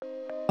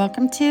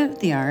Welcome to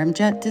the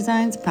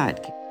RMJETdesigns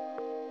podcast.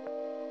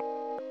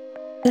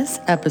 This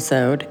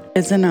episode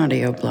is an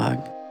audio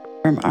blog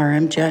from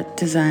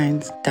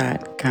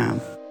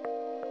RMJETdesigns.com.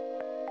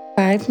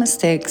 5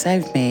 mistakes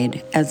I've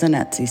made as an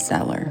Etsy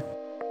seller.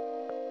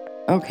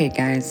 Okay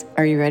guys,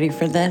 are you ready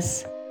for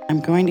this? I'm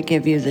going to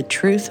give you the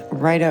truth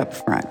right up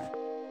front.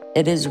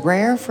 It is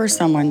rare for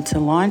someone to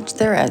launch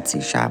their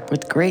Etsy shop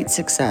with great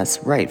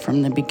success right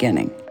from the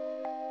beginning.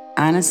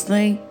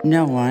 Honestly,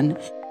 no one,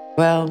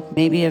 well,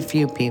 maybe a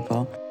few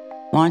people,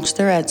 launch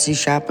their Etsy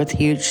shop with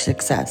huge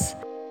success.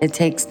 It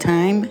takes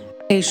time,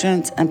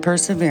 patience, and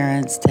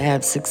perseverance to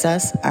have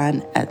success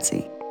on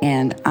Etsy.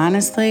 And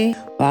honestly,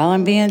 while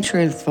I'm being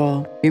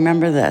truthful,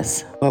 remember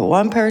this: what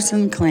one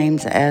person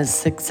claims as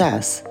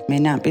success may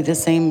not be the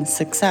same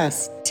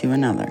success to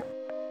another.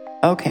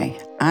 Okay,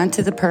 on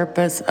to the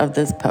purpose of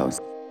this post.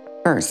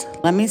 First,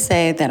 let me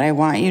say that I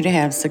want you to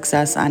have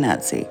success on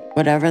Etsy,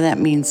 whatever that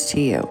means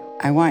to you.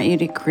 I want you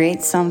to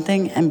create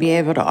something and be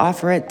able to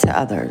offer it to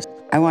others.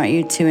 I want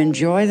you to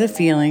enjoy the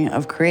feeling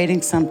of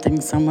creating something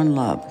someone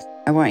loves.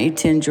 I want you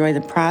to enjoy the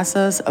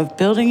process of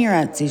building your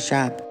Etsy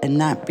shop and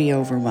not be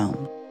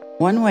overwhelmed.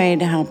 One way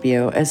to help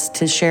you is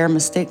to share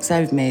mistakes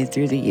I've made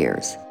through the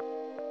years.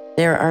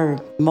 There are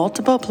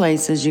multiple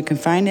places you can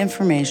find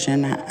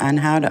information on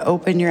how to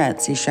open your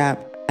Etsy shop,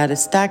 how to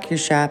stock your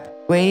shop,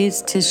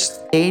 ways to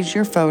stage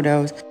your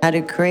photos, how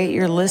to create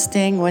your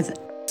listing with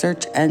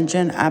search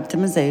engine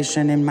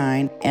optimization in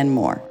mind, and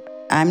more.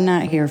 I'm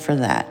not here for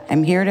that.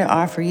 I'm here to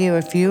offer you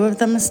a few of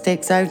the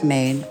mistakes I've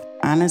made.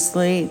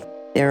 Honestly,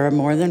 there are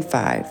more than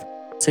 5,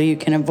 so you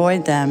can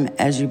avoid them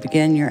as you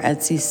begin your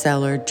Etsy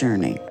seller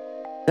journey.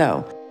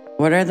 So,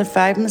 what are the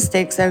 5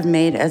 mistakes I've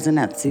made as an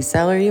Etsy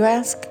seller, you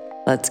ask?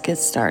 Let's get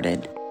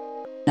started.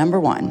 Number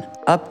 1,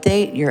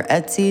 update your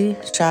Etsy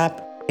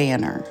shop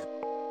banner.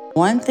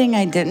 One thing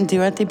I didn't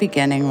do at the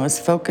beginning was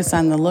focus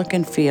on the look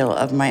and feel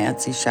of my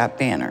Etsy shop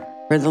banner.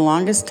 For the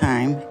longest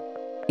time,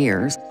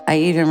 years, I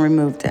even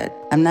removed it.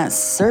 I'm not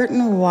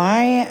certain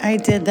why I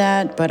did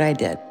that, but I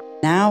did.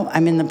 Now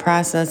I'm in the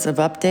process of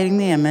updating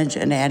the image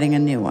and adding a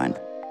new one.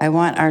 I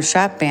want our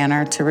shop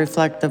banner to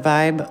reflect the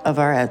vibe of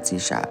our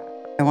Etsy shop.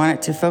 I want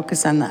it to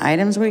focus on the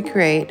items we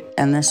create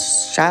and the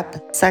shop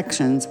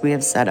sections we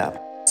have set up.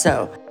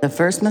 So, the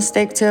first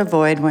mistake to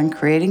avoid when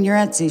creating your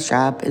Etsy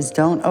shop is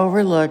don't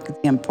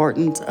overlook the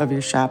importance of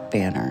your shop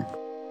banner.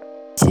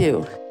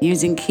 2,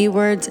 using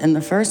keywords in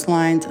the first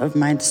lines of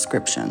my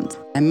descriptions.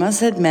 I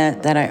must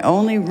admit that I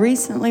only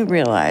recently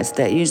realized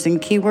that using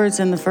keywords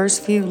in the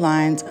first few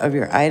lines of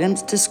your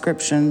item's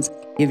descriptions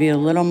give you a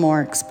little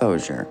more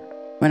exposure.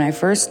 When I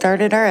first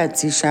started our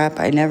Etsy shop,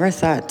 I never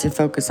thought to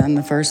focus on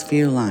the first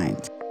few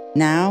lines.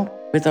 Now,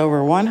 with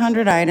over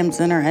 100 items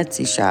in our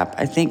Etsy shop,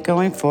 I think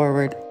going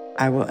forward,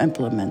 I will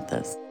implement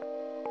this.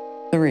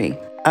 3,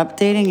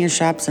 updating your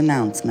shop's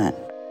announcement.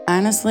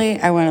 Honestly,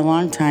 I went a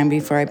long time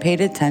before I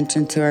paid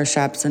attention to our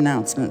shop's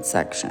announcement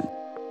section.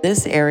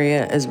 This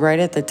area is right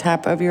at the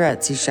top of your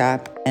Etsy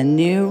shop, and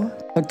new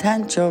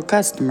potential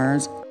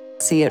customers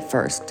see it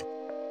first.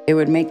 It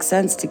would make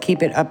sense to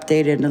keep it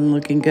updated and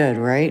looking good,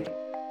 right?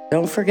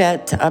 Don't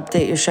forget to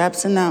update your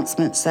shop's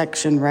announcement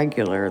section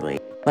regularly,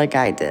 like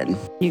I did.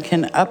 You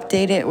can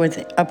update it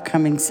with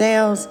upcoming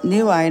sales,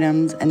 new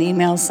items, an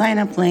email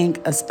sign-up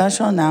link, a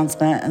special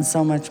announcement, and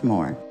so much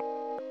more.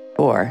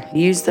 4,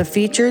 use the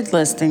featured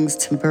listings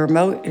to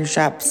promote your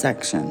shop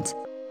sections.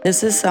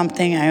 This is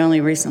something I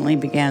only recently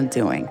began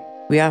doing.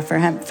 We offer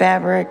hemp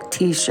fabric,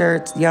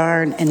 t-shirts,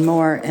 yarn, and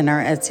more in our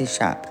Etsy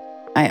shop.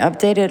 I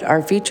updated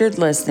our featured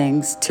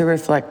listings to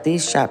reflect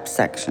these shop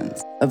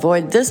sections.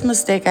 Avoid this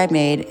mistake I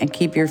made and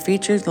keep your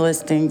featured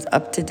listings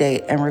up to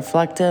date and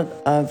reflective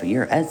of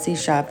your Etsy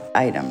shop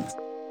items.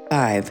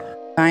 5,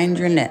 find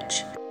your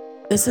niche.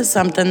 This is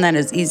something that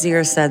is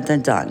easier said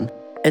than done.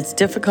 It's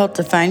difficult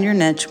to find your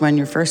niche when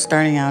you're first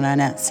starting out on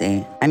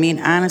Etsy. I mean,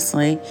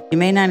 honestly, you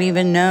may not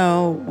even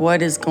know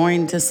what is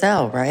going to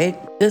sell, right?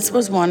 This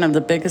was one of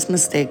the biggest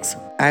mistakes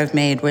I've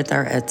made with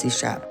our Etsy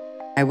shop.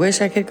 I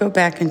wish I could go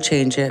back and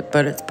change it,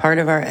 but it's part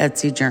of our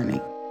Etsy journey.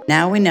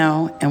 Now we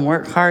know and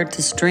work hard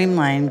to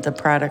streamline the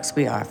products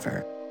we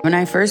offer. When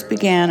I first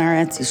began our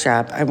Etsy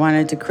shop, I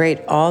wanted to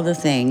create all the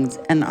things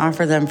and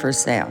offer them for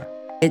sale.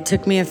 It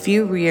took me a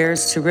few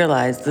years to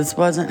realize this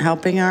wasn't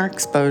helping our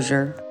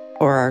exposure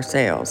or our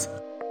sales.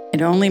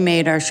 It only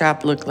made our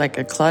shop look like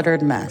a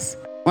cluttered mess.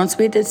 Once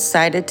we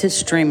decided to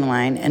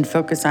streamline and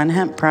focus on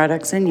hemp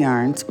products and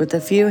yarns with a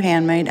few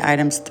handmade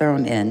items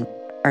thrown in,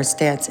 our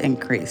stats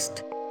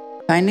increased.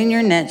 Finding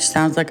your niche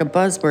sounds like a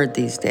buzzword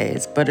these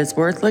days, but it's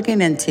worth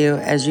looking into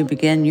as you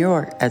begin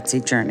your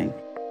Etsy journey.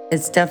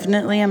 It's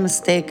definitely a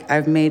mistake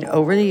I've made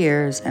over the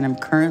years and I'm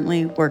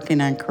currently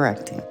working on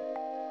correcting.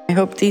 I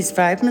hope these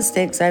 5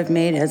 mistakes I've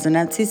made as an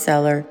Etsy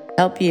seller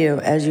help you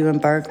as you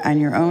embark on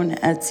your own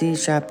Etsy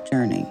shop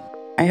journey.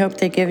 I hope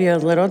they give you a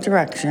little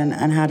direction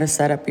on how to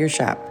set up your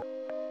shop.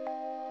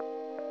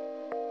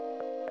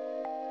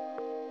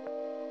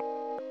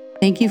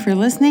 Thank you for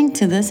listening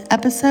to this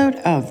episode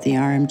of the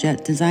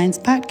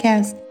RMJETdesigns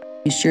podcast.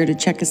 Be sure to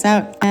check us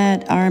out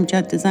at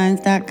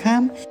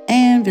rmjetdesigns.com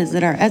and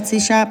visit our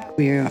Etsy shop.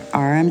 We are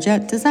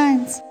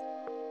RMJETdesigns.